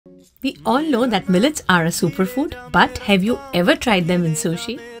We all know that millets are a superfood, but have you ever tried them in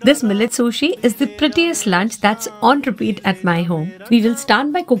sushi? This millet sushi is the prettiest lunch that's on repeat at my home. We will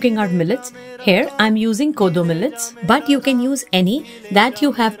start by cooking our millets. Here I'm using kodo millets, but you can use any that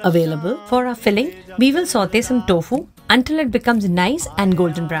you have available. For our filling, we will saute some tofu until it becomes nice and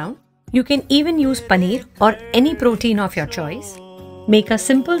golden brown. You can even use paneer or any protein of your choice. Make a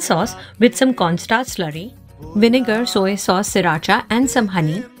simple sauce with some cornstarch slurry, vinegar, soy sauce, sriracha and some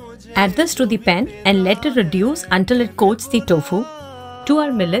honey. Add this to the pan and let it reduce until it coats the tofu. To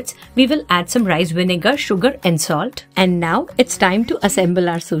our millets, we will add some rice vinegar, sugar and salt. And now it's time to assemble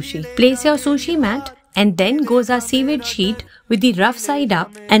our sushi. Place your sushi mat and then goes our seaweed sheet with the rough side up.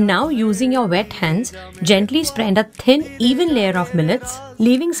 And now using your wet hands, gently spread a thin even layer of millets,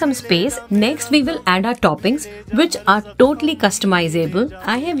 leaving some space. Next we will add our toppings, which are totally customizable.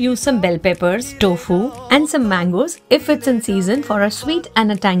 I have used some bell peppers, tofu and some mangoes if it's in season for a sweet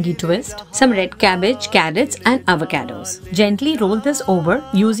and a tangy twist. Some red cabbage, carrots and avocados. Gently roll this over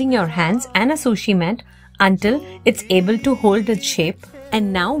using your hands and a sushi mat until it's able to hold its shape.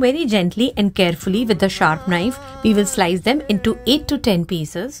 And now very gently and carefully with a sharp knife, we will slice them into 8 to 10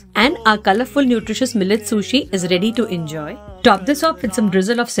 pieces. And our colorful nutritious millet sushi is ready to enjoy. Top this off with some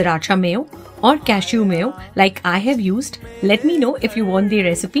drizzle of sriracha mayo or cashew mayo like I have used. Let me know if you want the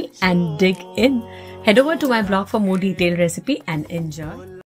recipe and dig in. Head over to my blog for more detailed recipe and enjoy.